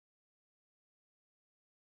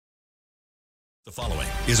The following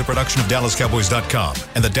is a production of DallasCowboys.com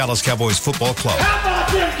and the Dallas Cowboys Football Club. How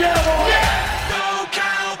about them Cowboys? Yeah! Go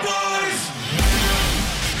Cowboys!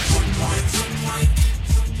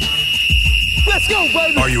 Let's go,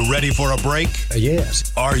 baby! Are you ready for a break?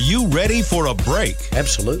 Yes. Are you ready for a break?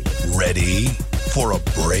 Absolutely. Ready for a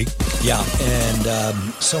break? Yeah,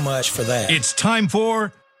 and so much for that. It's time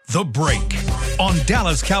for The Break on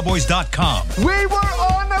DallasCowboys.com. We were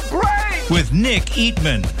on the break! With Nick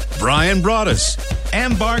Eatman, Brian Broaddus,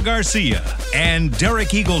 Ambar Garcia, and Derek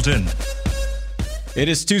Eagleton. It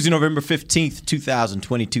is Tuesday, November 15th,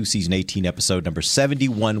 2022, Season 18, Episode number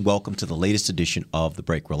 71. Welcome to the latest edition of The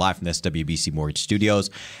Break. We're live from the SWBC Mortgage Studios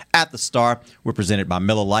at The Star. We're presented by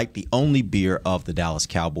Miller Lite, the only beer of the Dallas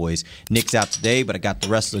Cowboys. Nick's out today, but I got the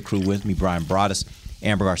rest of the crew with me, Brian Broaddus,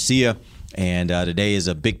 Amber Garcia. And today is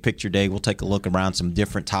a big picture day. We'll take a look around some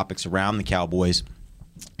different topics around the Cowboys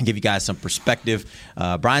and give you guys some perspective.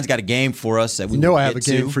 Brian's got a game for us that we will I have get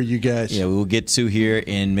a game to. for you guys. Yeah, we will get to here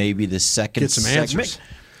in maybe the second Get some segment.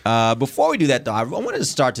 answers. Before we do that, though, I wanted to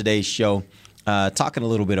start today's show talking a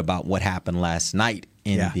little bit about what happened last night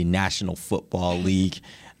in the National Football League.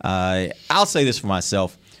 I'll say this for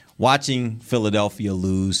myself. Watching Philadelphia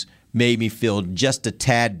lose made me feel just a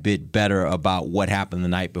tad bit better about what happened the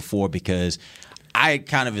night before, because I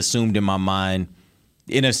kind of assumed in my mind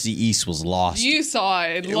NFC East was lost. You saw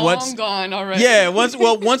it gone already. Yeah, once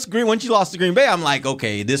you lost to Green Bay, I'm like,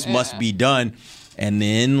 okay, this must be done. And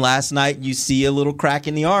then last night you see a little crack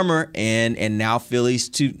in the armor, and now Philly's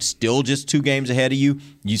still just 2 games ahead of you.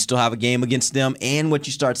 You still have a game against them, and what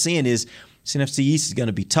you start seeing is this NFC East is going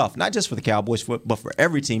to be tough, not just for the Cowboys, but for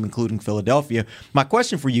every team, including Philadelphia. My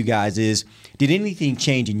question for you guys is, did anything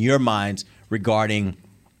change in your minds regarding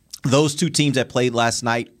those 2 teams that played last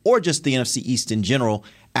night, or just the NFC East in general,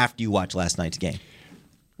 after you watched last night's game?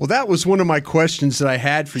 Well, that was one of my questions that I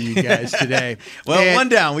had for you guys today. One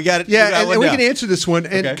down. We got it. Yeah, and we can answer this one.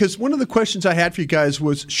 And Okay. because one of the questions I had for you guys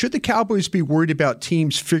was, should the Cowboys be worried about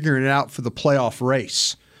teams figuring it out for the playoff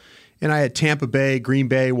race? And I had Tampa Bay, Green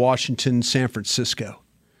Bay, Washington, San Francisco.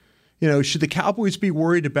 Should the Cowboys be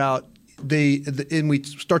worried about and we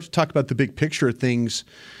start to talk about the big picture of things,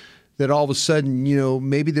 that all of a sudden,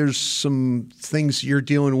 maybe there's some things you're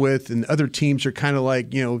dealing with and other teams are kind of like,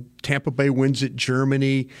 Tampa Bay wins at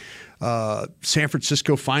Germany. San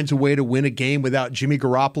Francisco finds a way to win a game without Jimmy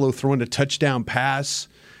Garoppolo throwing a touchdown pass.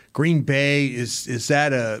 Green Bay, is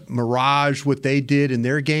that a mirage what they did in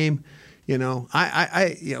their game?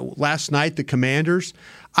 Last night, the Commanders,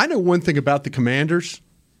 I know one thing about the Commanders.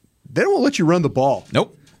 They don't let you run the ball.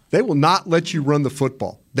 Nope. They will not let you run the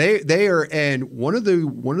football. They are, and one of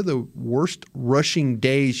the worst rushing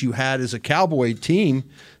days you had as a Cowboy team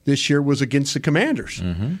this year was against the Commanders.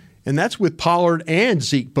 Mm-hmm. And that's with Pollard and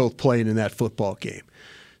Zeke both playing in that football game.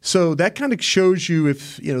 So that kind of shows you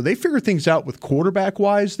if, they figure things out with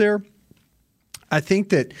quarterback-wise there. I think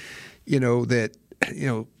that,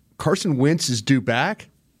 Carson Wentz is due back.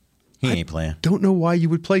 He ain't playing. Don't know why you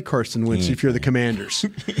would play Carson Wentz if you're the Commanders.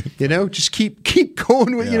 Just keep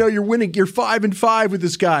going with, you're winning. You're 5-5 with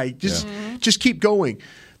this guy. Just keep going.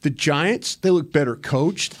 The Giants, they look better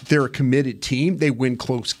coached. They're a committed team. They win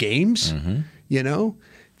close games. Mm-hmm.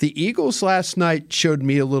 The Eagles last night showed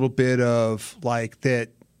me a little bit of like that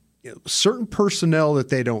certain personnel that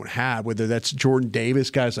they don't have, whether that's Jordan Davis,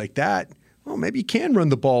 guys like that. Well, maybe you can run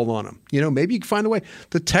the ball on them. Maybe you can find a way.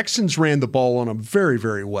 The Texans ran the ball on them very,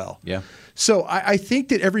 very well. Yeah. So I think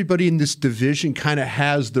that everybody in this division kind of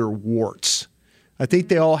has their warts. I think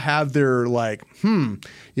they all have their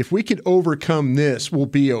if we could overcome this, we'll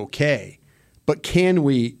be okay. But can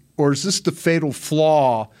we, or is this the fatal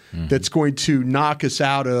flaw that's going to knock us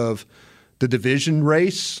out of the division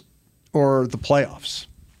race or the playoffs?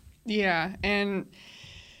 Yeah, and,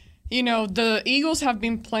 the Eagles have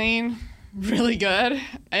been playing really good,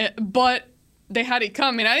 but they had it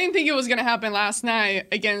coming. I didn't think it was going to happen last night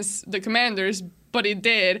against the Commanders, but it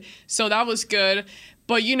did, so that was good.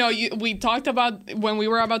 But, we talked about when we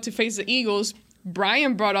were about to face the Eagles,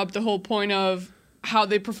 Brian brought up the whole point of how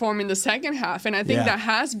they perform in the second half, and I think that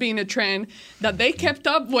has been a trend that they kept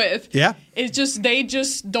up with. Yeah. It's just they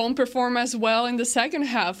just don't perform as well in the second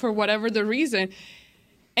half for whatever the reason.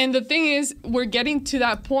 And the thing is, we're getting to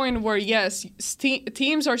that point where, yes,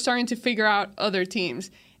 teams are starting to figure out other teams.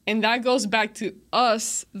 And that goes back to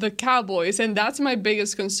us, the Cowboys. And that's my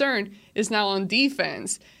biggest concern is now on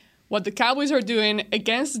defense. What the Cowboys are doing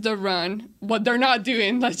against the run, what they're not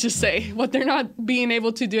doing, let's just say, what they're not being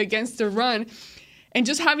able to do against the run. And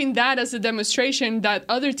just having that as a demonstration that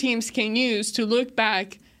other teams can use to look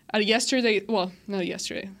back at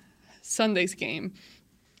Sunday's game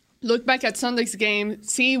look back at Sunday's game,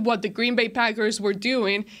 see what the Green Bay Packers were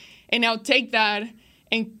doing, and now take that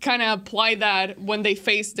and kind of apply that when they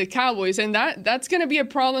face the Cowboys. And that's going to be a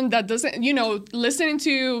problem that doesn't, listening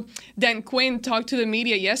to Dan Quinn talk to the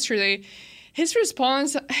media yesterday, his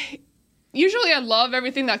response, usually I love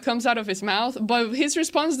everything that comes out of his mouth, but his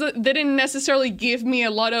response didn't necessarily give me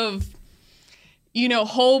a lot of,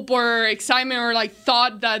 hope or excitement or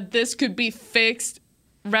thought that this could be fixed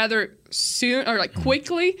rather soon or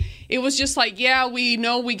quickly. It was just yeah, we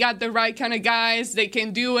know we got the right kind of guys. They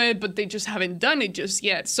can do it, but they just haven't done it just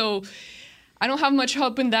yet. So I don't have much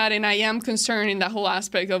hope in that, and I am concerned in that whole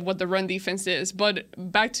aspect of what the run defense is. But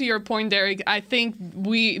back to your point, Derek, I think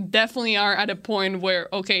we definitely are at a point where,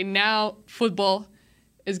 okay, now football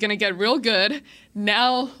is going to get real good.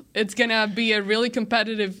 Now it's going to be a really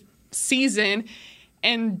competitive season.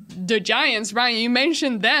 And the Giants, Ryan, you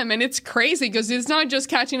mentioned them, and it's crazy because it's not just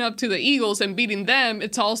catching up to the Eagles and beating them,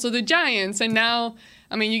 it's also the Giants. And now,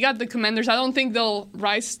 you got the Commanders. I don't think they'll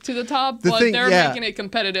rise to the top, but they're making it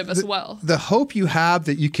competitive as well. The hope you have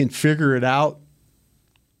that you can figure it out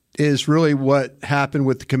is really what happened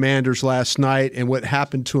with the Commanders last night and what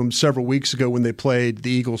happened to them several weeks ago when they played the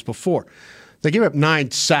Eagles before. They gave up 9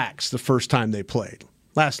 sacks the first time they played.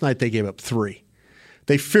 Last night they gave up 3.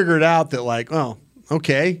 They figured out that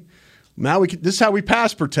okay, now this is how we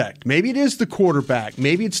pass protect. Maybe it is the quarterback.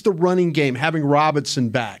 Maybe it's the running game, having Robinson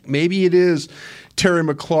back. Maybe it is Terry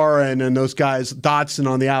McLaurin and those guys, Dotson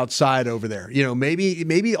on the outside over there.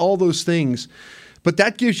 Maybe all those things. But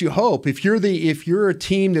that gives you hope. If you're a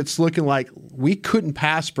team that's looking like we couldn't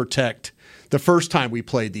pass protect the first time we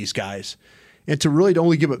played these guys, and to really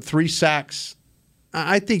only give up 3 sacks,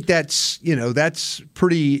 I think that's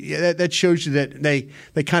pretty. That shows you that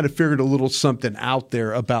they kind of figured a little something out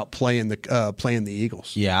there about playing the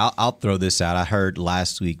Eagles. Yeah, I'll throw this out. I heard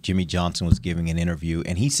last week Jimmy Johnson was giving an interview,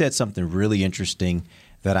 and he said something really interesting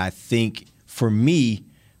that I think for me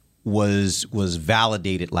was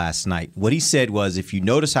validated last night. What he said was, if you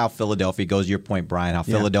notice how Philadelphia goes, your point, Brian, how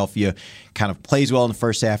Philadelphia kind of plays well in the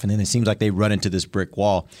first half, and then it seems like they run into this brick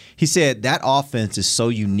wall. He said that offense is so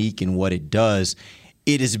unique in what it does.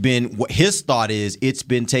 It has been, what his thought is, it's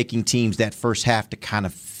been taking teams that first half to kind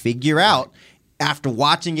of figure out, after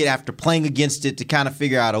watching it, after playing against it, to kind of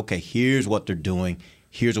figure out, okay, here's what they're doing,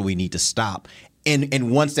 here's what we need to stop. And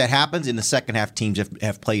once that happens, in the second half, teams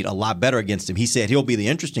have played a lot better against him. He said he'll be the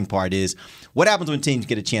interesting part is, what happens when teams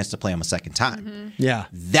get a chance to play him a second time? Mm-hmm. Yeah.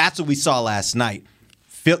 That's what we saw last night.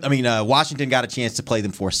 Washington got a chance to play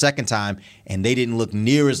them for a second time, and they didn't look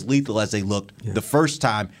near as lethal as they looked the first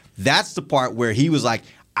time. That's the part where he was like,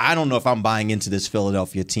 I don't know if I'm buying into this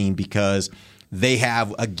Philadelphia team because they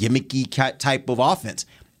have a gimmicky type of offense.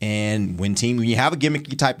 And when you have a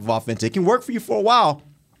gimmicky type of offense, it can work for you for a while.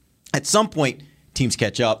 At some point, teams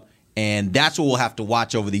catch up, and that's what we'll have to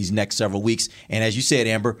watch over these next several weeks. And as you said,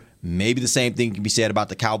 Amber, maybe the same thing can be said about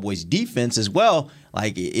the Cowboys' defense as well.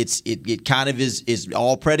 Like it kind of is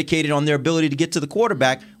all predicated on their ability to get to the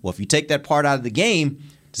quarterback. Well, if you take that part out of the game,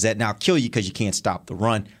 does that now kill you because you can't stop the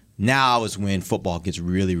run? Now is when football gets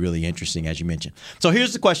really, really interesting, as you mentioned. So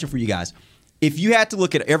here's the question for you guys. If you had to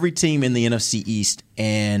look at every team in the NFC East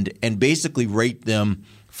and basically rate them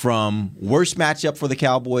from worst matchup for the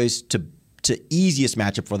Cowboys to easiest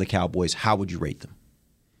matchup for the Cowboys, how would you rate them?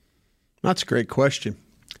 That's a great question.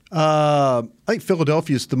 I think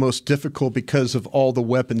Philadelphia is the most difficult because of all the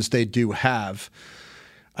weapons they do have.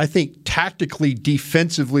 I think tactically,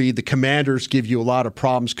 defensively, the Commanders give you a lot of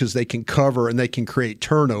problems because they can cover and they can create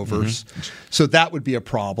turnovers. Mm-hmm. So that would be a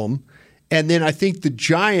problem. And then I think the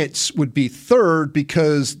Giants would be third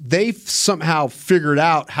because they've somehow figured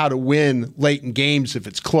out how to win late in games if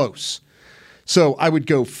it's close. So I would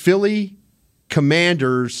go Philly,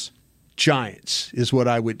 Commanders, Giants is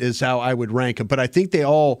how I would rank them. But I think they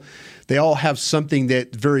all have something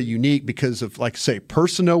that's very unique because of, like I say,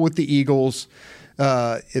 personnel with the Eagles,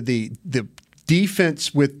 the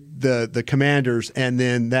defense with the Commanders, and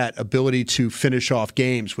then that ability to finish off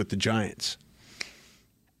games with the Giants.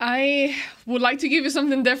 I would like to give you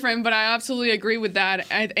something different, but I absolutely agree with that.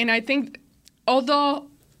 And I think, although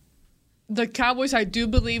the Cowboys, I do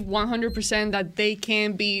believe 100% that they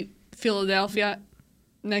can beat Philadelphia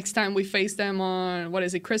next time we face them on,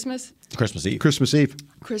 Christmas? Christmas Eve.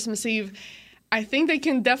 Christmas Eve. I think they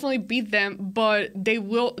can definitely beat them, but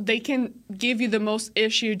they can give you the most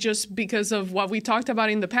issue just because of what we talked about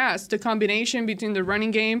in the past, the combination between the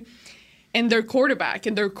running game and their quarterback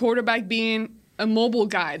being a mobile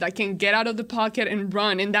guy that can get out of the pocket and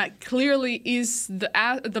run. And that clearly is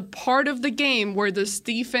the part of the game where this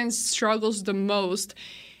defense struggles the most.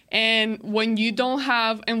 And when you don't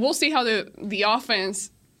have, and we'll see how the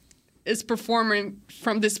offense is performing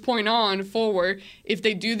from this point on forward. If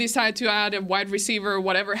they do decide to add a wide receiver,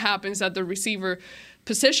 whatever happens at the receiver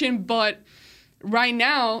position, but right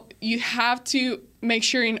now you have to make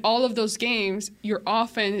sure in all of those games your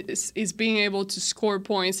offense is being able to score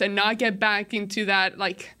points and not get back into that,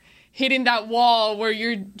 like, hitting that wall where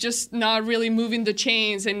you're just not really moving the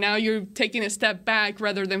chains and now you're taking a step back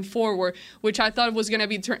rather than forward, which I thought was going to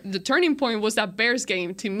be the turning point was that Bears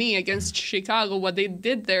game to me against Chicago, what they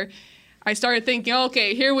did there. I started thinking,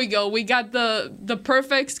 okay, here we go. We got the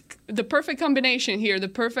perfect combination here, the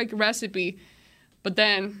perfect recipe. But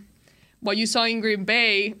then what you saw in Green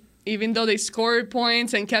Bay, even though they scored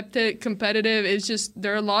points and kept it competitive, it's just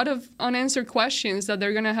there are a lot of unanswered questions that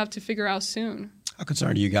they're going to have to figure out soon. How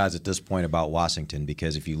concerned are you guys at this point about Washington?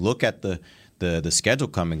 Because if you look at the schedule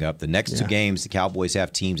coming up, the next two games, the Cowboys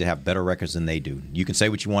have teams that have better records than they do. You can say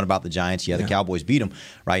what you want about the Giants. Yeah, the Cowboys beat them.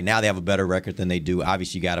 Right now they have a better record than they do.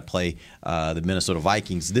 Obviously, you got to play the Minnesota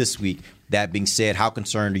Vikings this week. That being said, how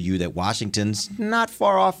concerned are you that Washington's not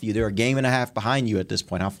far off you? They're a game and a half behind you at this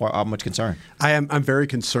point. How much concern? I'm very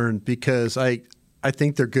concerned because I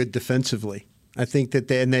think they're good defensively. I think that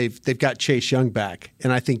they've got Chase Young back,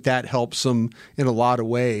 and I think that helps them in a lot of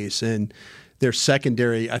ways. And their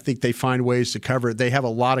secondary, I think they find ways to cover it. They have a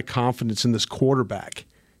lot of confidence in this quarterback.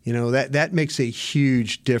 You know, that makes a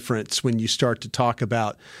huge difference when you start to talk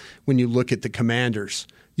about when you look at the Commanders.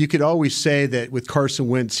 You could always say that with Carson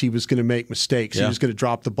Wentz, he was going to make mistakes. Yeah. He was going to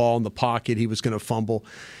drop the ball in the pocket. He was going to fumble.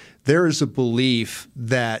 There is a belief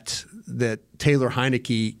that Taylor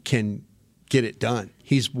Heineke can get it done.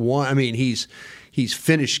 He's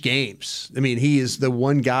finished games. I mean, he is the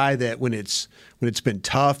one guy that when it's been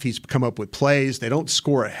tough, he's come up with plays. They don't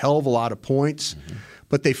score a hell of a lot of points,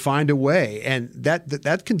 but they find a way. And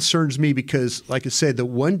that concerns me because, like I said, the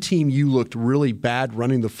one team you looked really bad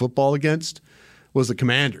running the football against was the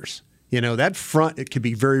Commanders. You know, that front, it could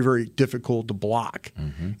be very, very difficult to block.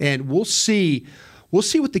 And we'll see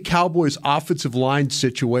what the Cowboys' offensive line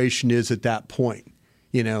situation is at that point.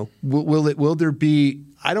 You know, will there be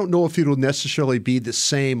 – I don't know if it'll necessarily be the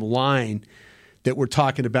same line that we're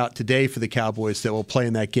talking about today for the Cowboys that will play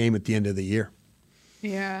in that game at the end of the year.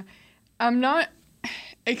 Yeah. I'm not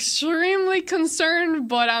extremely concerned,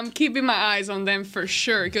 but I'm keeping my eyes on them for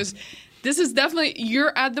sure because this is definitely –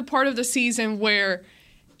 you're at the part of the season where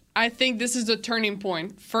I think this is the turning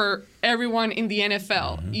point for everyone in the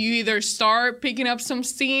NFL. You either start picking up some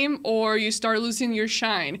steam or you start losing your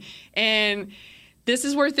shine. And – this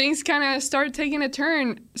is where things kind of start taking a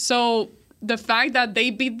turn. So the fact that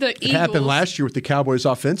they beat the Eagles. It happened last year with the Cowboys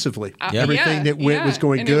offensively. Everything that went was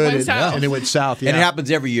going good, and it went south. And it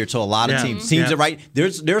happens every year to a lot of teams. Teams that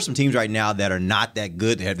there are some teams right now that are not that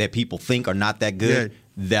good, that people think are not that good,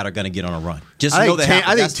 that are going to get on a run. Just know that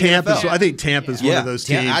I think Tampa's one of those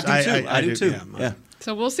teams. I do too.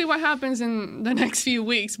 So we'll see what happens in the next few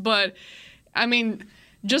weeks. But, I mean,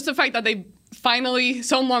 just the fact that they finally,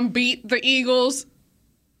 someone beat the Eagles,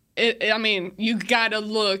 you got to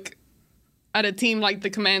look at a team like the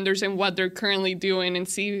Commanders and what they're currently doing and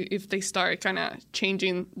see if they start kind of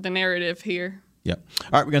changing the narrative here. Yep. All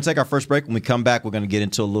right, we're going to take our first break. When we come back, we're going to get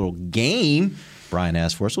into a little game Brian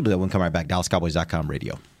asked for us. We'll do that when we come right back. DallasCowboys.com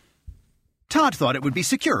radio. Todd thought it would be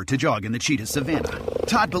secure to jog in the cheetah savanna.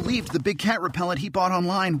 Todd believed the big cat repellent he bought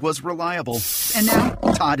online was reliable. And now,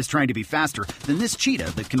 Todd is trying to be faster than this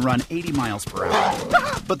cheetah that can run 80 miles per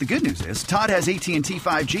hour. But the good news is, Todd has AT&T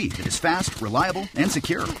 5G that is fast, reliable, and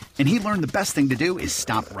secure. And he learned the best thing to do is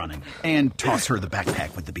stop running and toss her the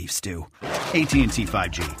backpack with the beef stew. AT&T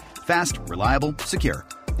 5G. Fast, reliable, secure.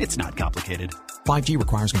 It's not complicated. 5G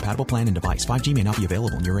requires compatible plan and device. 5G may not be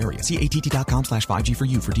available in your area. See att.com/5G for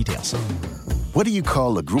you for details. What do you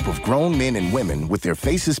call a group of grown men and women with their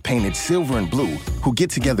faces painted silver and blue who get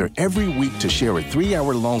together every week to share a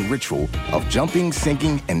 3-hour-long ritual of jumping,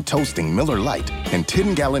 singing, and toasting Miller Lite and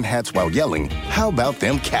 10-gallon hats while yelling, "How about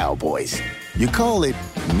them Cowboys?" You call it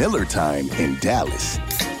Miller Time in Dallas.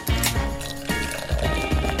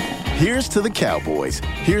 Here's to the Cowboys.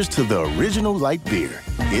 Here's to the original light beer.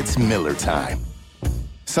 It's Miller Time.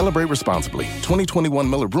 Celebrate responsibly. 2021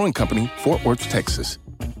 Miller Brewing Company, Fort Worth, Texas.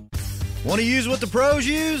 Want to use what the pros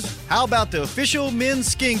use? How about the official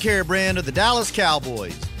men's skincare brand of the Dallas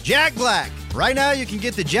Cowboys, Jack Black? Right now, you can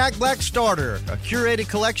get the Jack Black Starter, a curated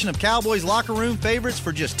collection of Cowboys locker room favorites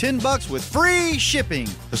for just $10 with free shipping.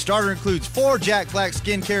 The starter includes 4 Jack Black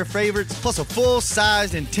skincare favorites, plus a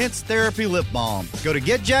full-sized intense therapy lip balm. Go to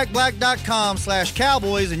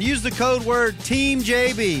getjackblack.com/Cowboys and use the code word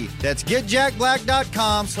TEAMJB. That's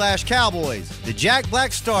getjackblack.com/Cowboys. The Jack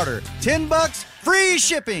Black Starter, $10, free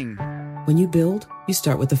shipping. When you build, you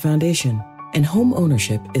start with the foundation. And home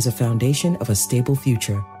ownership is a foundation of a stable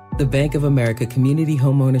future. The Bank of America Community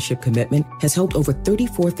Home Ownership Commitment has helped over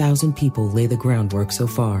 34,000 people lay the groundwork so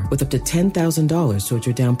far, with up to $10,000 towards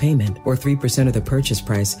your down payment or 3% of the purchase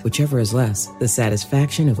price, whichever is less. The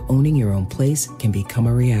satisfaction of owning your own place can become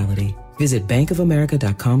a reality. Visit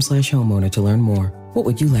bankofamerica.com/homeowner to learn more. What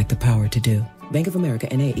would you like the power to do? Bank of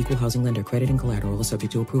America NA, Equal Housing Lender. Credit and collateral is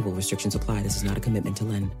subject to approval. Restrictions apply. This is not a commitment to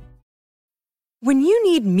lend. When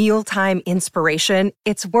you need mealtime inspiration,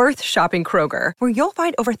 it's worth shopping Kroger, where you'll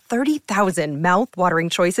find over 30,000 mouth-watering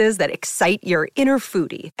choices that excite your inner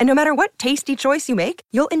foodie. And no matter what tasty choice you make,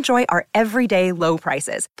 you'll enjoy our everyday low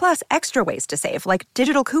prices, plus extra ways to save, like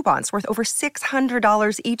digital coupons worth over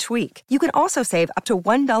 $600 each week. You can also save up to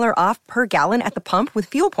 $1 off per gallon at the pump with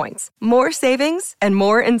fuel points. More savings and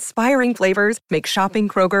more inspiring flavors make shopping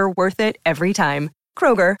Kroger worth it every time.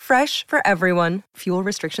 Kroger, fresh for everyone. Fuel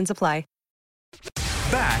restrictions apply.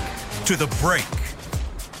 Back to the break.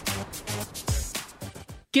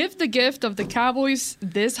 Give the gift of the Cowboys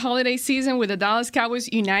this holiday season with a Dallas Cowboys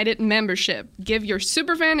United membership. Give your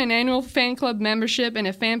superfan an annual fan club membership and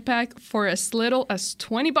a fan pack for as little as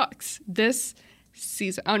 $20 this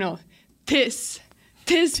season. Oh no, tis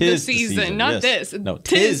the season, not yes. this. No,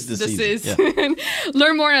 tis the season. Yeah.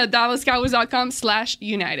 Learn more at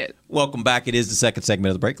DallasCowboys.com/United. Welcome back. It is the second segment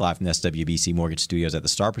of the break, live from the SWBC Mortgage Studios at the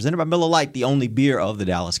Star, presented by Miller Lite, the only beer of the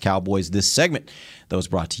Dallas Cowboys. This segment, that was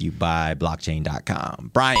brought to you by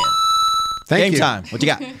Blockchain.com. Brian, Thank game you. time. What you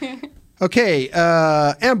got? Okay,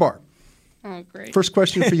 Ambar. Oh, great. First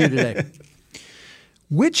question for you today.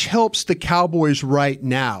 Which helps the Cowboys right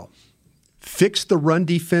now? Fix the run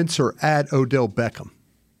defense or add Odell Beckham?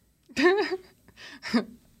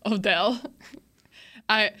 Odell.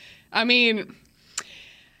 I mean,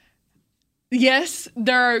 yes,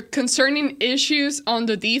 there are concerning issues on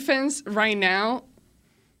the defense right now,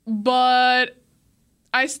 but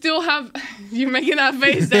I still have you making that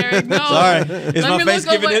face, Derek. No. Sorry. Is my face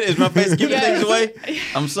giving things away?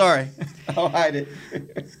 I'm sorry. I'll hide it.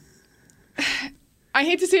 I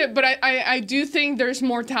hate to see it, but I do think there's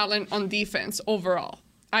more talent on defense overall.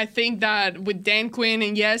 I think that with Dan Quinn,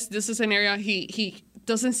 and yes, this is an area he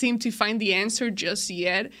doesn't seem to find the answer just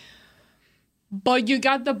yet, but you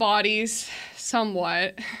got the bodies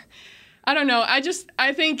somewhat. I don't know. I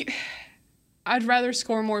think I'd rather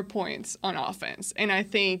score more points on offense, and I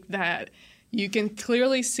think that you can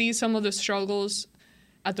clearly see some of the struggles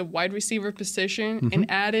at the wide receiver position, and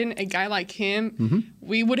add in a guy like him,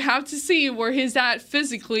 we would have to see where he's at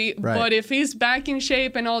physically. Right. But if he's back in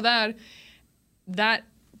shape and all that, that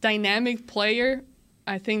dynamic player,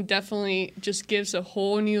 I think definitely just gives a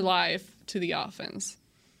whole new life to the offense.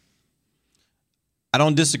 I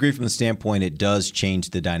don't disagree from the standpoint it does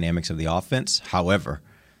change the dynamics of the offense. However,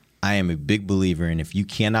 I am a big believer in if you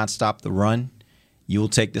cannot stop the run, you'll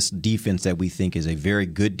take this defense that we think is a very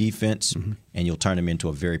good defense and you'll turn them into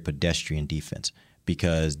a very pedestrian defense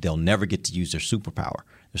because they'll never get to use their superpower.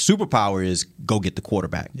 Their superpower is go get the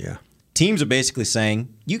quarterback. Yeah. Teams are basically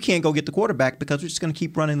saying, you can't go get the quarterback because we're just going to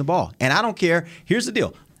keep running the ball. And I don't care. Here's the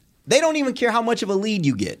deal. They don't even care how much of a lead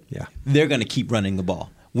you get. Yeah. They're going to keep running the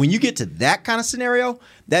ball. When you get to that kind of scenario,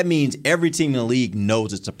 that means every team in the league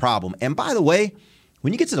knows it's a problem. And by the way,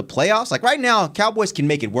 when you get to the playoffs, like right now, Cowboys can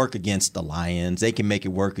make it work against the Lions. They can make it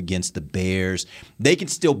work against the Bears. They can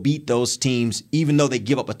still beat those teams even though they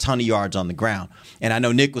give up a ton of yards on the ground. And I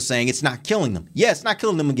know Nick was saying it's not killing them. Yeah, it's not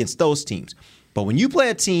killing them against those teams. But when you play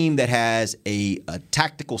a team that has a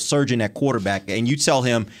tactical surgeon at quarterback and you tell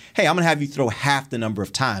him, hey, I'm going to have you throw half the number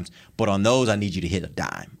of times, but on those, I need you to hit a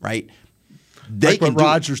dime, right? They like what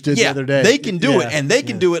Rodgers did the other day. They can do it, and they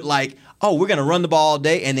can do it like, oh, we're going to run the ball all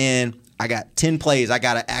day, and then I got 10 plays. I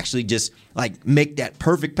got to actually just like make that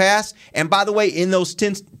perfect pass. And by the way, in those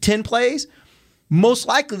 10 plays, most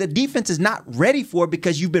likely the defense is not ready for it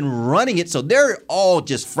because you've been running it. So they're all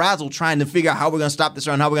just frazzled trying to figure out how we're going to stop this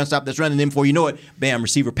run, And then before you know it, bam,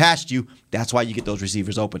 receiver passed you. That's why you get those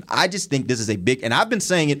receivers open. I just think this is a big, and I've been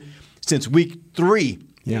saying it since week 3.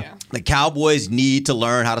 Yeah. The Cowboys need to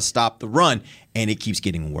learn how to stop the run. And it keeps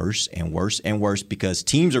getting worse and worse and worse because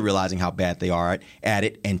teams are realizing how bad they are at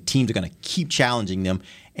it, and teams are going to keep challenging them.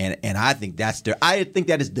 And I think I think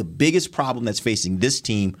that is the biggest problem that's facing this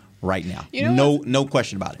team right now. You know no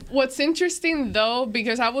question about it. What's interesting though,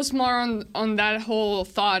 because I was more on that whole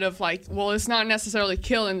thought of like, well, it's not necessarily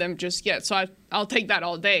killing them just yet, so I'll take that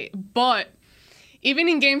all day. But even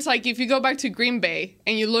in games like if you go back to Green Bay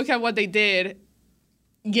and you look at what they did,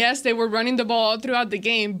 yes, they were running the ball throughout the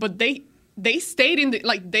game, but they stayed in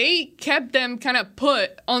they kept them kind of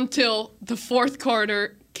put until the fourth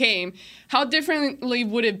quarter came. How differently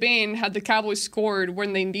would it have been had the Cowboys scored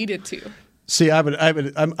when they needed to? See, I would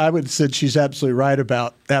have said she's absolutely right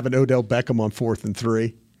about having Odell Beckham on 4th and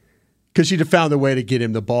 3. Because you'd have found a way to get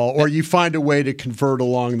him the ball, or you find a way to convert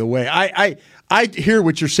along the way. I hear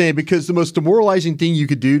what you're saying, because the most demoralizing thing you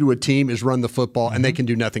could do to a team is run the football, and they can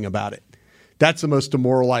do nothing about it. That's the most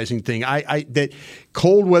demoralizing thing. That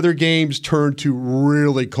cold weather games turn to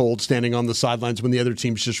really cold standing on the sidelines when the other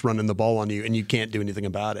team's just running the ball on you, and you can't do anything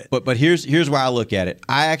about it. But here's where I look at it.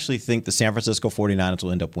 I actually think the San Francisco 49ers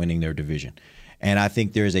will end up winning their division. And I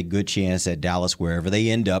think there's a good chance that Dallas, wherever they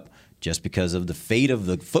end up, just because of the fate of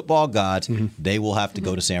the football gods, they will have to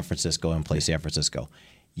go to San Francisco and play San Francisco.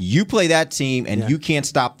 You play that team and you can't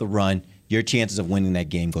stop the run, your chances of winning that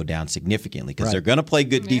game go down significantly, because they're going to play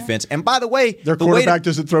good defense. And by the way, their quarterback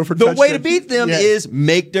doesn't throw for touchdowns. The way to beat them is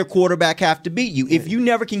make their quarterback have to beat you. If you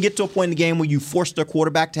never can get to a point in the game where you force their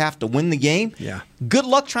quarterback to have to win the game, good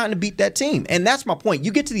luck trying to beat that team. And that's my point.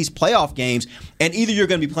 You get to these playoff games, and either you're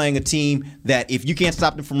going to be playing a team that if you can't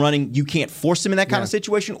stop them from running, you can't force them in that kind of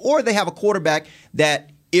situation, or they have a quarterback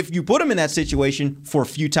that if you put them in that situation for a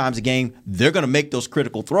few times a game, they're going to make those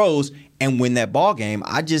critical throws and win that ball game.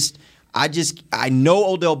 I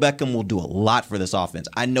know Odell Beckham will do a lot for this offense.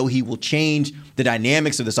 I know he will change the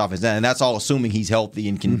dynamics of this offense, and that's all assuming he's healthy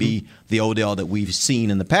and can be the Odell that we've seen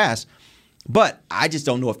in the past. But I just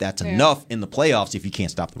don't know if that's enough in the playoffs if you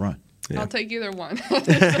can't stop the run. I'll take either one.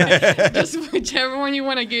 Just whichever one you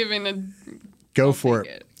want to give in. Go for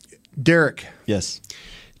it. Derek. Yes.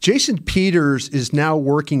 Jason Peters is now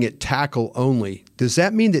working at tackle only. Does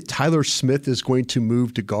that mean that Tyler Smith is going to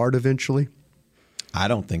move to guard eventually? I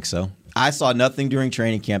don't think so. I saw nothing during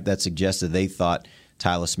training camp that suggested they thought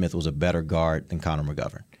Tyler Smith was a better guard than Connor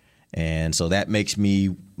McGovern. And so that makes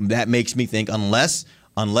me think unless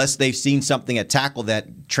they've seen something at tackle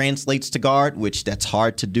that translates to guard, which that's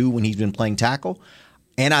hard to do when he's been playing tackle.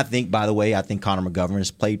 And I think, by the way, Connor McGovern has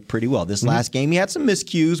played pretty well. This last game he had some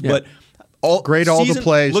miscues, but all the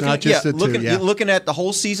plays, not just the two. Looking at the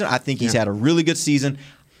whole season, I think he's had a really good season.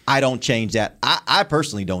 I don't change that. I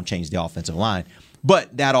personally don't change the offensive line.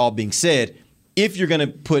 But that all being said, if you're going to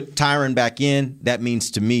put Tyron back in, that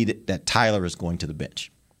means to me that Tyler is going to the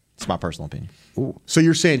bench. It's my personal opinion. Ooh. So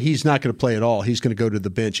you're saying he's not going to play at all. He's going to go to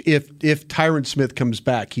the bench. If Tyron Smith comes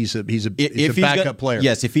back, he's a backup player.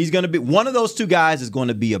 Yes, if he's going to be one of those two guys is going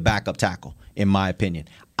to be a backup tackle, in my opinion.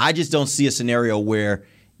 I just don't see a scenario where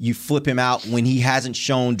you flip him out when he hasn't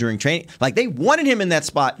shown during training. Like, they wanted him in that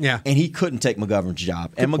spot, and he couldn't take McGovern's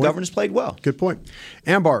job. And McGovern has played well. Good point.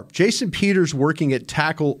 Ambar, Jason Peters working at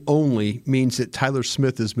tackle only means that Tyler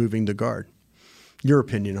Smith is moving to guard. Your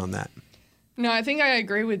opinion on that? No, I think I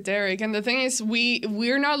agree with Derek. And the thing is,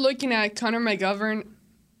 we're not looking at Connor McGovern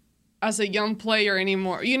as a young player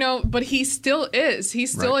anymore. But he still is.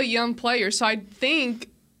 He's still a young player. So I think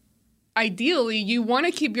ideally, you want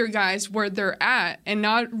to keep your guys where they're at and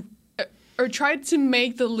not, or try to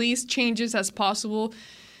make the least changes as possible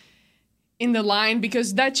in the line,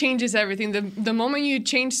 because that changes everything. The moment you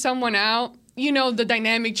change someone out, the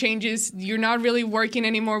dynamic changes. You're not really working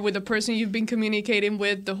anymore with the person you've been communicating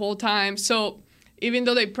with the whole time. So even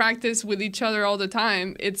though they practice with each other all the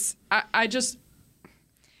time, I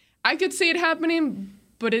could see it happening,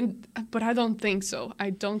 but I don't think so. I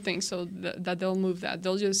don't think so that they'll move that.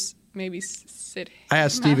 They'll just maybe sit. I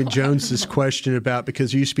asked Stephen Jones this question about,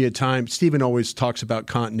 because there used to be a time, Stephen always talks about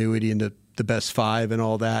continuity and the best five and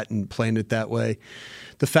all that and playing it that way.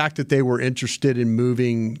 The fact that they were interested in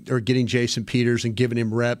moving or getting Jason Peters and giving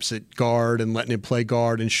him reps at guard and letting him play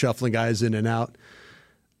guard and shuffling guys in and out,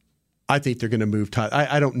 I think they're going to move Tyler.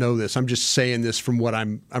 I don't know this. I'm just saying this from what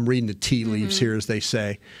I'm reading the tea leaves here, as they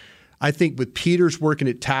say. I think with Peters working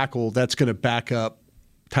at tackle, that's going to back up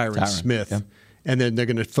Tyron Smith. Yeah. And then they're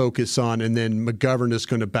going to focus on, and then McGovern is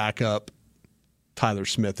going to back up Tyler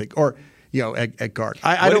Smith, or at guard.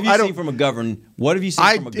 What have you seen from McGovern? What have you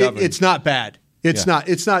seen from McGovern? It's not bad. It's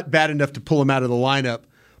not bad enough to pull him out of the lineup.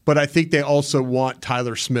 But I think they also want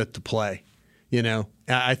Tyler Smith to play.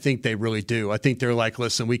 I think they really do. I think they're like,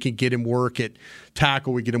 listen, we can get him work at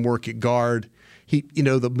tackle, we get him work at guard.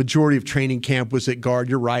 The majority of training camp was at guard.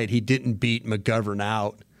 You're right. He didn't beat McGovern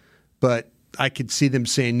out, but I could see them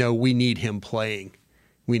saying, no, we need him playing.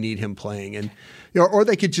 We need him playing. And or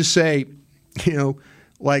they could just say,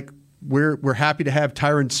 we're happy to have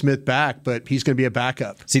Tyron Smith back, but he's going to be a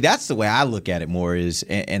backup. See, that's the way I look at it more is,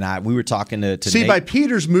 we were talking to See, Nate. by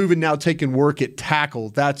Peters moving now, taking work at tackle,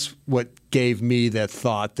 that's what gave me that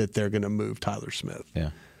thought that they're going to move Tyler Smith. Yeah.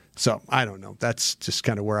 So I don't know. That's just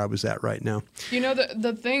kind of where I was at right now.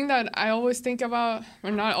 The thing that I always think about,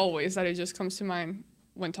 or not always, that it just comes to mind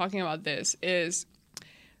when talking about this, is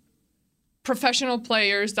professional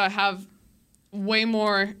players that have way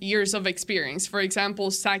more years of experience. For example,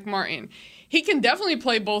 Zach Martin. He can definitely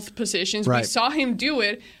play both positions. Right. We saw him do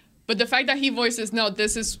it, but the fact that he voices, no,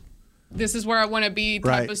 this is where I want to be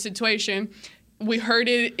type of situation. We heard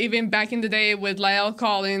it even back in the day with La'el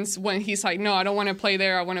Collins when he's like, no, I don't want to play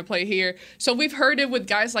there. I want to play here. So we've heard it with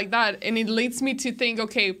guys like that, and it leads me to think,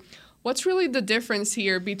 okay, what's really the difference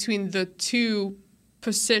here between the two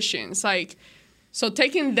positions? Like, so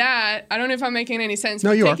taking that, I don't know if I'm making any sense,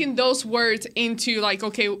 but taking those words into like,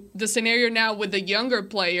 okay, the scenario now with the younger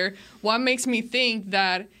player, what makes me think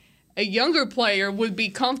that a younger player would be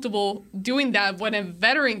comfortable doing that when a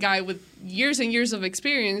veteran guy with years and years of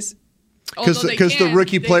experience, because the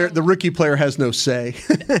rookie player has no say.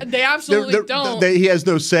 They absolutely don't. He has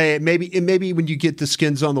no say. Maybe when you get the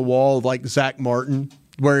skins on the wall like Zach Martin,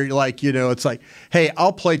 where like, you know, it's like, hey,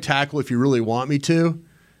 I'll play tackle if you really want me to,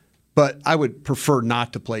 but I would prefer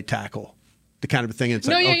not to play tackle. The kind of thing. It's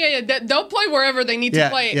they'll play wherever they need to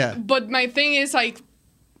play. Yeah. But my thing is like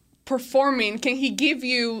performing. Can he give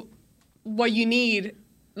you what you need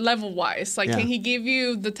level-wise? Like, can he give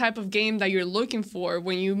you the type of game that you're looking for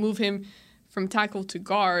when you move him from tackle to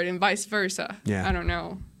guard and vice versa? Yeah. I don't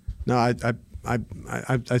know. No,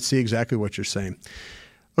 I see exactly what you're saying.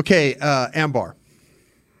 Okay, Ambar.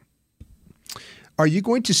 Are you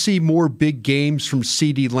going to see more big games from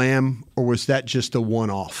CeeDee Lamb, or was that just a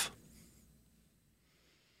one-off?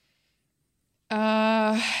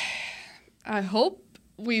 I hope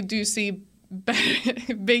we do see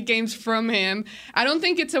big games from him. I don't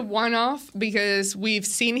think it's a one-off because we've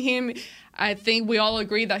seen him. I think we all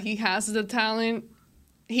agree that he has the talent.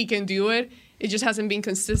 He can do it. It just hasn't been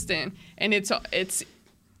consistent. And it's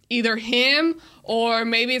either him or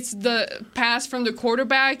maybe it's the pass from the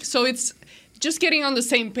quarterback. So it's just getting on the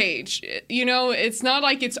same page. You know, it's not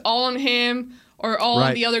like it's all on him or all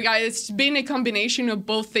on the other guy. It's been a combination of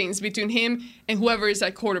both things between him and whoever is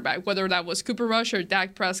at quarterback, whether that was Cooper Rush or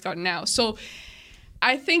Dak Prescott now. So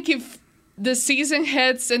I think if the season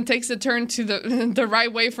heads and takes a turn to the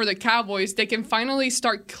right way for the Cowboys, they can finally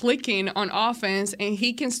start clicking on offense and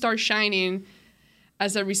he can start shining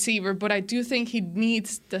as a receiver. But I do think he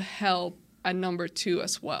needs the help at number 2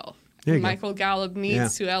 as well. Michael Gallup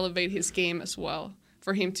needs to elevate his game as well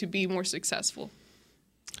for him to be more successful.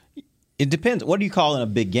 It depends. What do you call in a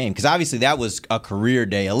big game? Because obviously that was a career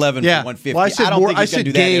day, 11 for 150. Well, I don't think he's going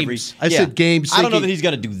to do games. that said games. I don't know that he's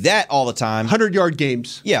going to do that all the time. 100-yard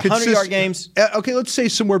games. Yeah, 100-yard games. Okay, let's say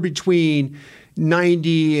somewhere between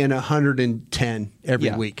 90 and 110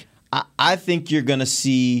 every week. I think you're going to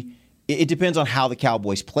see – it depends on how the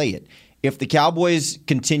Cowboys play it. If the Cowboys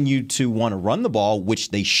continue to want to run the ball,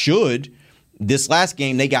 which they should, this last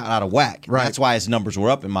game they got out of whack. Right. That's why his numbers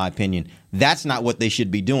were up, in my opinion. That's not what they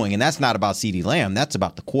should be doing, and that's not about CeeDee Lamb. That's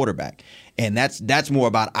about the quarterback, and that's more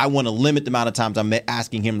about I want to limit the amount of times I'm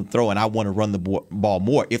asking him to throw, and I want to run the ball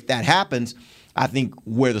more. If that happens, I think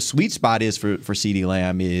where the sweet spot is for CeeDee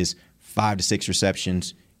Lamb is 5 to 6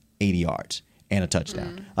 receptions, 80 yards, and a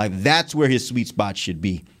touchdown. Like that's where his sweet spot should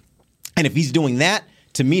be. And if he's doing that,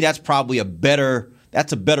 to me, that's probably a better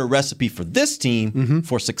recipe for this team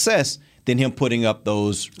for success than him putting up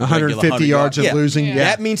those 150 yards of losing. Yeah.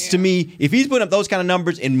 That means to me, if he's putting up those kind of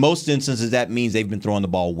numbers, in most instances, that means they've been throwing the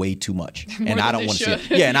ball way too much, and I don't want to see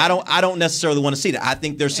it. Yeah, and I don't necessarily want to see that. I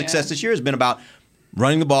think their success this year has been about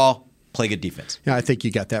running the ball, play good defense. Yeah, I think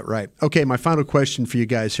you got that right. Okay, my final question for you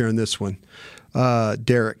guys here on this one,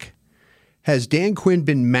 Derek. Has Dan Quinn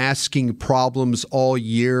been masking problems all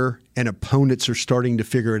year and opponents are starting to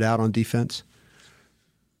figure it out on defense?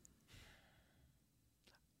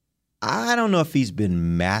 I don't know if he's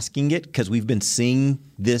been masking it because we've been seeing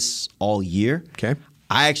this all year. Okay.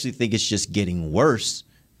 I actually think it's just getting worse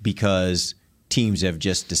because teams have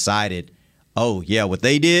just decided, oh, yeah, what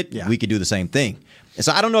they did, we could do the same thing. And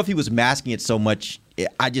so I don't know if he was masking it so much.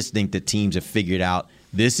 I just think that teams have figured out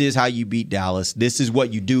this is how you beat Dallas. This is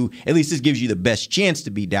what you do. At least this gives you the best chance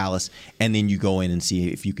to beat Dallas, and then you go in and see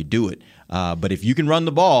if you could do it. But if you can run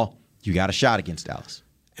the ball, you got a shot against Dallas.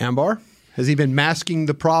 Ambar, has he been masking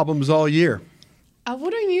the problems all year? I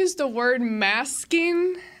wouldn't use the word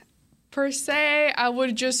masking per se. I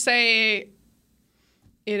would just say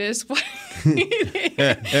it is what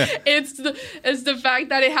it is. It's the fact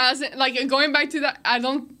that it hasn't, like, going back to that,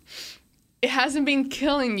 it hasn't been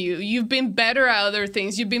killing you. You've been better at other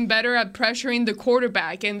things. You've been better at pressuring the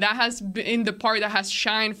quarterback, and that has been the part that has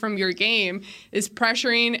shined from your game, is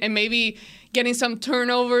pressuring and maybe getting some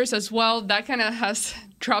turnovers as well. That kind of has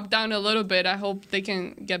dropped down a little bit. I hope they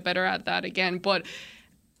can get better at that again. But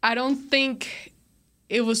I don't think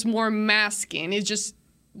it was more masking. It just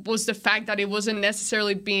was the fact that it wasn't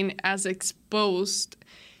necessarily being as exposed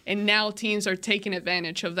And now teams are taking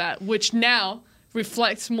advantage of that, which now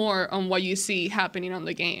reflects more on what you see happening on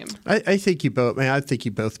the game. I think you both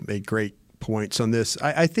made great points on this.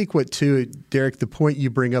 I think Derek, the point you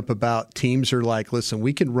bring up about teams are like, listen,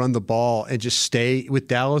 we can run the ball and just stay with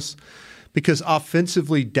Dallas. Because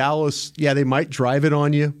offensively, Dallas, they might drive it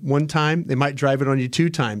on you one time. They might drive it on you 2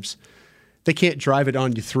 times. They can't drive it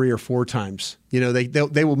on you 3 or 4 times.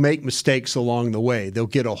 They will make mistakes along the way. They'll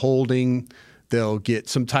get a holding. They'll get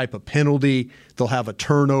some type of penalty. They'll have a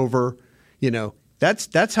turnover.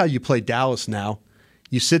 That's how you play Dallas now.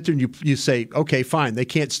 You sit there and you say, okay, fine. They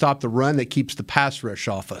can't stop the run. That keeps the pass rush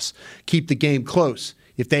off us. Keep the game close.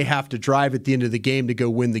 If they have to drive at the end of the game to go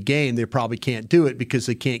win the game, they probably can't do it because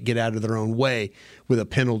they can't get out of their own way with a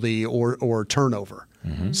penalty or turnover.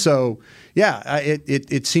 Mm-hmm. So,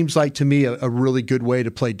 it seems like to me a really good way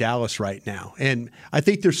to play Dallas right now. And I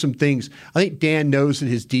think there's some things. I think Dan knows that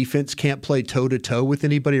his defense can't play toe-to-toe with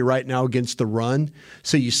anybody right now against the run.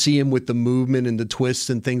 So you see him with the movement and the twists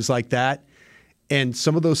and things like that. And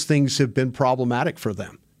some of those things have been problematic for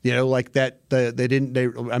them. Like that.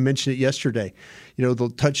 I mentioned it yesterday.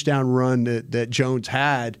 The touchdown run that Jones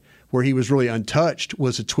had where he was really untouched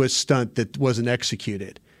was a twist stunt that wasn't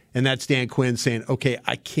executed. And that's Dan Quinn saying, okay,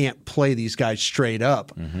 I can't play these guys straight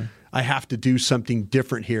up. Mm-hmm. I have to do something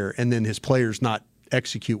different here. And then his players not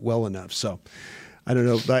execute well enough. So I don't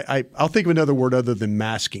know. I'll think of another word other than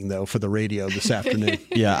masking, though, for the radio this afternoon.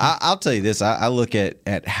 Yeah, I'll tell you this. I look at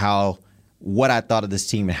what I thought of this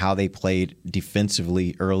team and how they played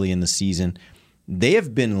defensively early in the season. They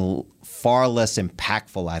have been far less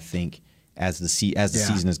impactful, I think, as the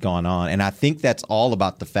season has gone on. And I think that's all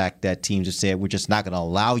about the fact that teams have said, we're just not going to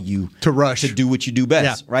allow you to rush, to do what you do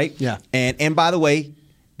best, right? Yeah. And by the way,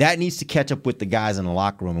 that needs to catch up with the guys in the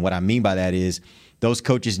locker room. And what I mean by that is those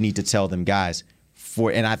coaches need to tell them, guys,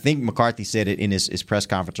 and I think McCarthy said it in his press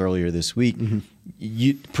conference earlier this week,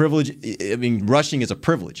 rushing is a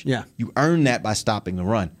privilege. Yeah. You earn that by stopping the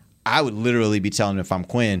run. I would literally be telling them if I'm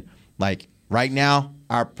Quinn, like, right now,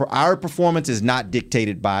 our performance is not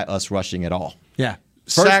dictated by us rushing at all. Yeah.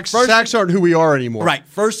 Sacks aren't who we are anymore. Right.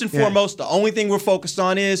 First and foremost, the only thing we're focused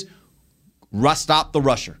on is stop the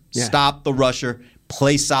rusher. Yeah. Stop the rusher.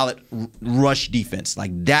 Play solid rush defense.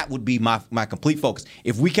 Like, that would be my complete focus.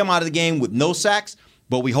 If we come out of the game with no sacks,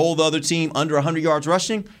 but we hold the other team under 100 yards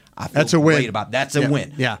rushing, I feel that's a great win. about that. That's a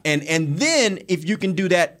win. Yeah. And then if you can do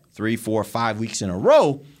that 3, 4, 5 weeks in a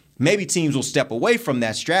row, maybe teams will step away from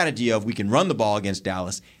that strategy of we can run the ball against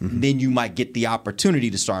Dallas. Mm-hmm. Then you might get the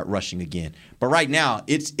opportunity to start rushing again. But right now,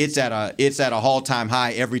 it's at a all-time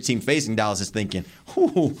high. Every team facing Dallas is thinking,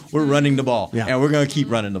 we're running the ball, and we're going to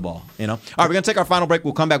keep running the ball. All right, we're going to take our final break.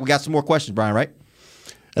 We'll come back. We got some more questions, Brian. Right?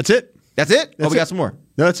 That's it. That's it. We got some more.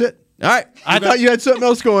 No, that's it. All right. I thought you had something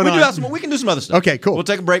else going on. We can do some other stuff. Okay, cool. We'll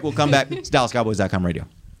take a break. We'll come back. It's DallasCowboys.com radio.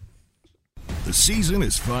 The season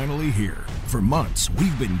is finally here. For months,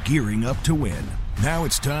 we've been gearing up to win. Now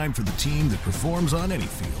it's time for the team that performs on any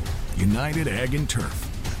field, United Ag and Turf.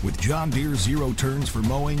 With John Deere Zero Turns for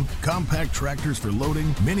mowing, compact tractors for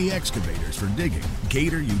loading, mini excavators for digging,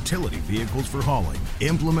 Gator utility vehicles for hauling,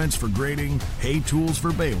 implements for grading, hay tools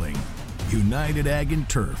for baling. United Ag and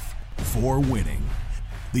Turf, for winning.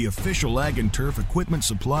 The official Ag and Turf equipment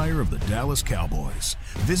supplier of the Dallas Cowboys.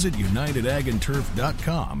 Visit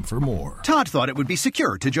UnitedAgAndTurf.com for more. Todd thought it would be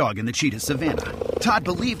secure to jog in the cheetah savanna. Todd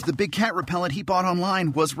believed the big cat repellent he bought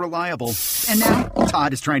online was reliable. And now,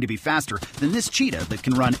 Todd is trying to be faster than this cheetah that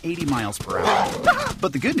can run 80 miles per hour.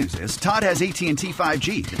 But the good news is, Todd has AT&T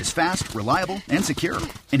 5G that is fast, reliable, and secure.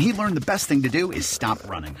 And he learned the best thing to do is stop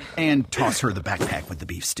running and toss her the backpack with the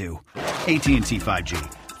beef stew. AT&T 5G.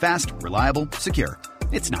 Fast, reliable, secure.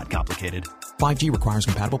 It's not complicated. 5G requires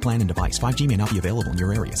compatible plan and device. 5G may not be available in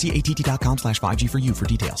your area. See att.com/5G for you for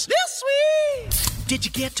details. This week! Did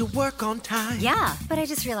you get to work on time? Yeah, but I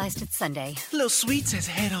just realized it's Sunday. Little Sweet says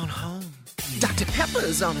head on home. Dr.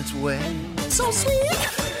 Pepper's on its way. So sweet,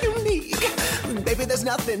 unique. Baby, there's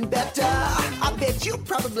nothing better. I bet you've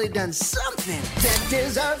probably done something that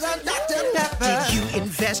deserves a Dr. Pepper. Did you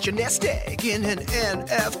invest your nest egg in an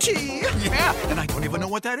NFT? Yeah, and I don't even know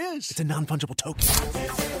what that is. It's a non-fungible token.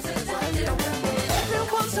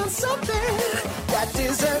 Everyone's done something that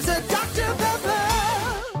deserves a Dr. Pepper.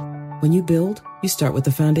 When you build, you start with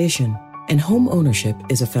the foundation. And home ownership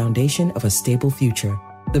is a foundation of a stable future.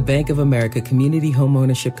 The Bank of America Community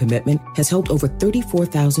Homeownership Commitment has helped over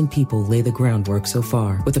 34,000 people lay the groundwork so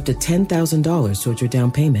far, with up to $10,000 towards your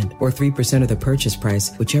down payment or 3% of the purchase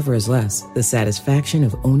price, whichever is less. The satisfaction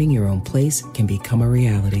of owning your own place can become a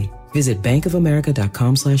reality. Visit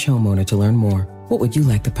bankofamerica.com/homeowner to learn more. What would you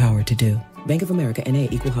like the power to do? Bank of America N.A.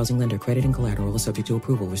 Equal Housing Lender. Credit and collateral is subject to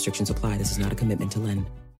approval. Restrictions apply. This is not a commitment to lend.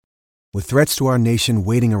 With threats to our nation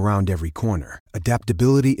waiting around every corner,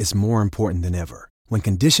 adaptability is more important than ever. When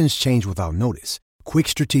conditions change without notice, quick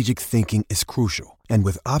strategic thinking is crucial. And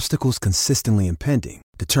with obstacles consistently impending,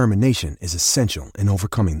 determination is essential in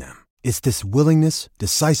overcoming them. It's this willingness,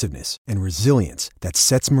 decisiveness, and resilience that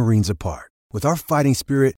sets Marines apart. With our fighting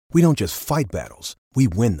spirit, we don't just fight battles, we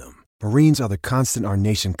win them. Marines are the constant our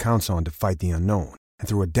nation counts on to fight the unknown. And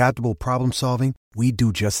through adaptable problem solving, we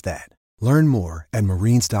do just that. Learn more at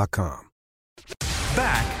marines.com.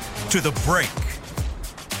 Back to the break.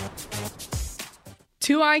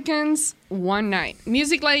 Two icons, one night.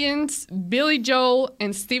 Music legends Billy Joel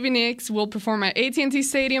and Stevie Nicks will perform at AT&T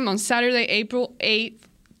Stadium on Saturday, April 8th,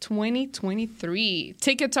 2023.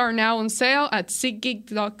 Tickets are now on sale at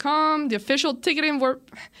SeatGeek.com, the official ticketing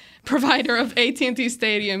provider of AT&T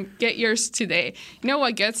Stadium. Get yours today. You know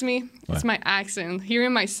what gets me? What? It's my accent.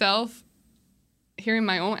 Hearing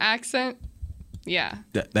my own accent, yeah.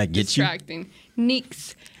 That gets distracting.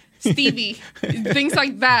 Nicks, Stevie, things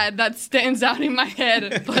like that stands out in my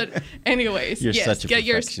head. But anyways, you're yes, such a get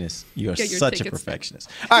perfectionist. You are get your such a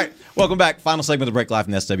perfectionist. All right, welcome back. Final segment of the break live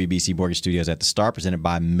from the SWBC Mortgage Studios at the Star, presented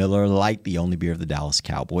by Miller Lite, the only beer of the Dallas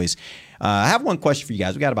Cowboys. I have one question for you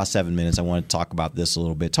guys. We got about 7 minutes. I want to talk about this a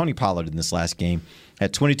little bit. Tony Pollard in this last game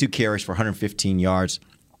had 22 carries for 115 yards.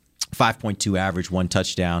 5.2 average, 1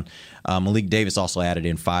 touchdown. Malik Davis also added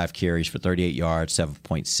in 5 carries for 38 yards,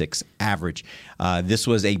 7.6 average. This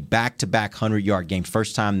was a back-to-back 100-yard game.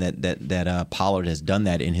 First time that Pollard has done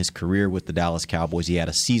that in his career with the Dallas Cowboys. He had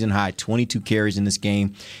a season-high 22 carries in this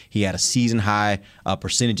game. He had a season-high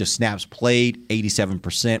percentage of snaps played,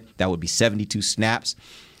 87%. That would be 72 snaps.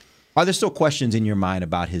 Are there still questions in your mind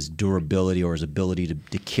about his durability or his ability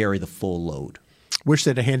to carry the full load? Wish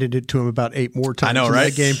they'd have handed it to him about 8 more times. I know, in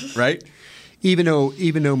right? that game. Right? Even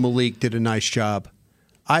though Malik did a nice job,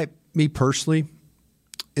 me personally,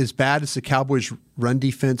 as bad as the Cowboys' run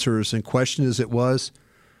defense or as in question as it was,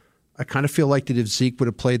 I kind of feel like that if Zeke would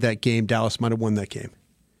have played that game, Dallas might have won that game.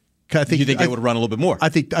 You think they would have run a little bit more? I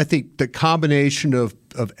think the combination of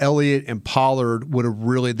Elliott and Pollard would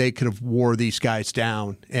have they could have wore these guys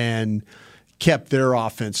down and kept their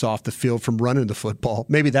offense off the field from running the football.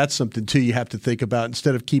 Maybe that's something, too, you have to think about.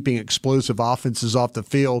 Instead of keeping explosive offenses off the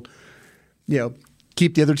field,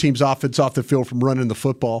 keep the other team's offense off the field from running the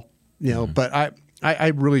football. But I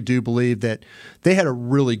really do believe that they had a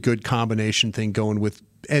really good combination thing going with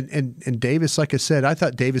and Davis, like I said, I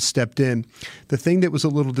thought Davis stepped in. The thing that was a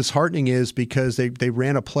little disheartening is because they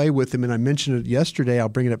ran a play with him, and I mentioned it yesterday, I'll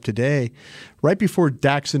bring it up today, right before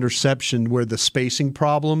Dak's interception where the spacing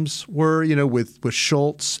problems were, with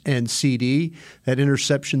Schultz and CD, that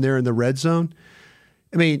interception there in the red zone.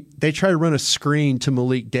 I mean, they try to run a screen to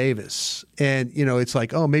Malik Davis, and, it's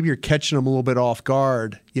like, oh, maybe you're catching him a little bit off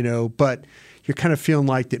guard, but you're kind of feeling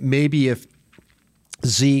like that maybe if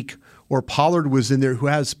Zeke or Pollard was in there who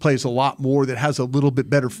plays a lot more, that has a little bit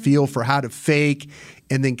better feel for how to fake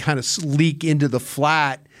and then kind of leak into the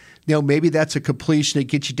flat, maybe that's a completion that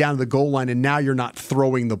gets you down to the goal line and now you're not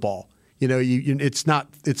throwing the ball. It's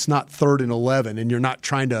not 3rd and 11 and you're not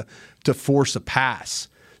trying to force a pass.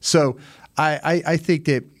 So I think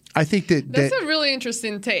that that's a really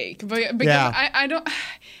interesting take, because yeah.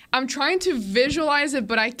 I'm trying to visualize it,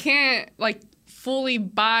 but I can't fully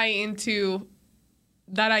buy into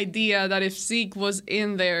that idea that if Zeke was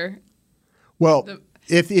in there, well,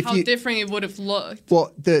 how different it would have looked.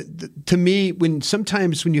 Well, to me,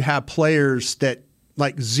 sometimes when you have players that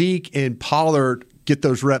like Zeke and Pollard get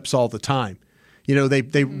those reps all the time,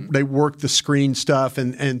 they work the screen stuff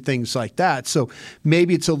and things like that. So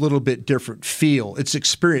maybe it's a little bit different feel. It's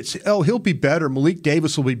experience. Oh, he'll be better. Malik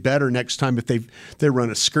Davis will be better next time if they run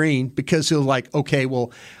a screen, because he'll okay,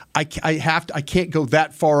 well, I can't go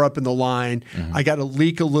that far up in the line. Mm-hmm. I got to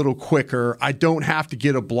leak a little quicker. I don't have to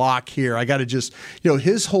get a block here. I got to just,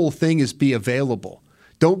 his whole thing is be available.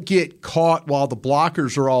 Don't get caught while the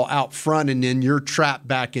blockers are all out front and then you're trapped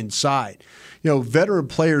back inside. Veteran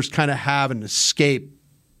players kind of have an escape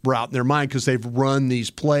route in their mind because they've run these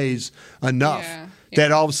plays enough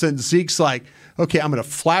that all of a sudden Zeke's like, okay, I'm going to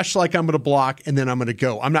flash like I'm going to block and then I'm going to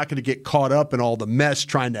go. I'm not going to get caught up in all the mess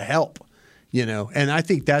trying to help. And I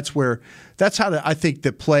think that's how I think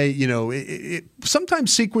the play,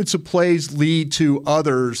 sometimes sequence of plays lead to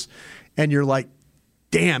others and you're like,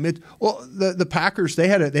 damn it. Well, the Packers, they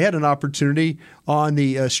had an opportunity on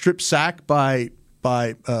the strip sack by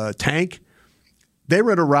Tank. They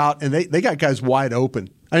ran a route and they got guys wide open.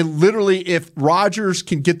 I mean, literally, if Rodgers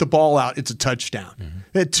can get the ball out, it's a touchdown. Mm-hmm.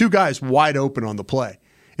 They had 2 guys wide open on the play.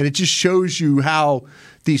 And it just shows you how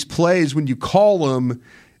these plays, when you call them,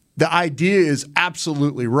 the idea is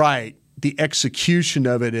absolutely right. The execution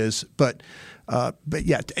of it is. But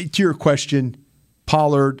yeah, to your question,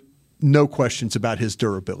 Pollard, no questions about his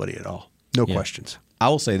durability at all. No questions. I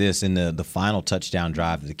will say this, in the final touchdown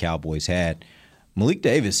drive that the Cowboys had, Malik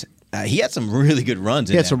Davis, he had some really good runs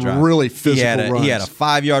in that drive. He had some really physical runs. He had a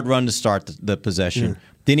 5-yard run to start the possession.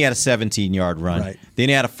 Then he had a 17-yard run. Right. Then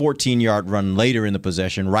he had a 14-yard run later in the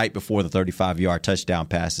possession, right before the 35-yard touchdown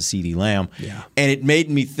pass to CeeDee Lamb. Yeah. And it made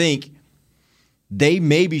me think they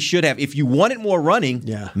maybe should have, if you wanted more running,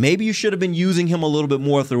 maybe you should have been using him a little bit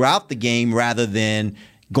more throughout the game rather than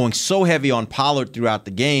going so heavy on Pollard throughout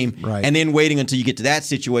the game and then waiting until you get to that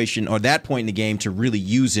situation or that point in the game to really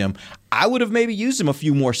use him. I would have maybe used him a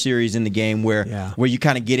few more series in the game where you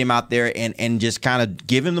kind of get him out there and just kind of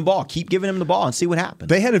give him the ball. Keep giving him the ball and see what happens.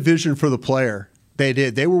 They had a vision for the player. They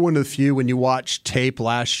did. They were one of the few, when you watch tape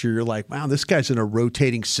last year, you're like, wow, this guy's in a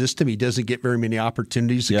rotating system. He doesn't get very many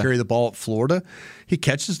opportunities to carry the ball at Florida. He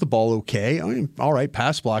catches the ball okay. I mean, all right,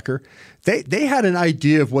 pass blocker. They had an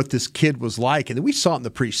idea of what this kid was like, and we saw it in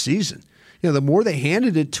the preseason. You know, the more they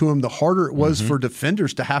handed it to him, the harder it was for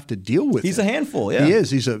defenders to have to deal with. He's a handful, yeah. He is.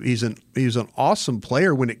 He's an awesome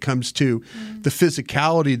player when it comes to the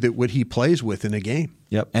physicality that what he plays with in a game.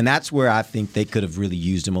 Yep, and that's where I think they could have really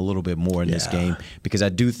used him a little bit more in this game, because I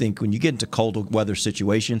do think when you get into cold weather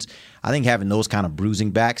situations, I think having those kind of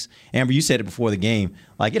bruising backs, Amber, you said it before the game,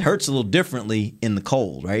 like it hurts a little differently in the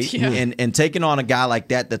cold, right? Yeah. And taking on a guy like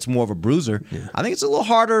that's more of a bruiser, I think it's a little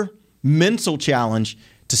harder mental challenge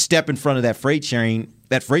to step in front of that freight train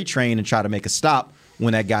and try to make a stop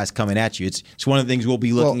when that guy's coming at you. It's one of the things we'll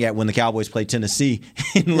be looking at when the Cowboys play Tennessee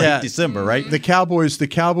in late December, right? The Cowboys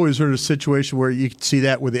are in a situation where you can see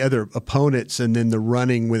that with the other opponents, and then the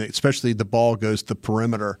running, when especially the ball goes to the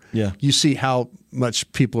perimeter. Yeah. You see how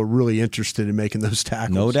much people are really interested in making those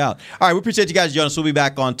tackles. No doubt. All right, we appreciate you guys joining us. We'll be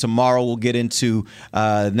back on tomorrow. We'll get into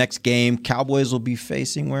the next game. Cowboys will be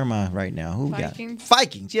facing, where am I right now? Who Vikings. got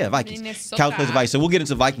Vikings, yeah, Vikings. Minnesota. Cowboys plays the Vikings. So we'll get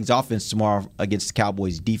into Vikings offense tomorrow against the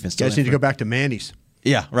Cowboys defense. You guys need to go back to Manny's.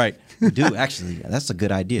 Yeah, right. We do, actually. That's a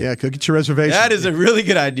good idea. Yeah, go get your reservation. That is a really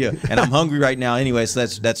good idea. And I'm hungry right now anyway, so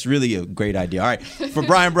that's really a great idea. All right. For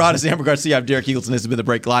Brian Broaddus, Amber Garcia, I'm Derek Eagleton. This has been The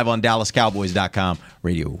Break, live on DallasCowboys.com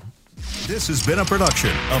radio. This has been a production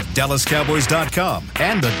of DallasCowboys.com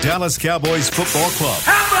and the Dallas Cowboys Football Club.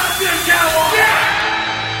 How about this, Cowboys? Yeah!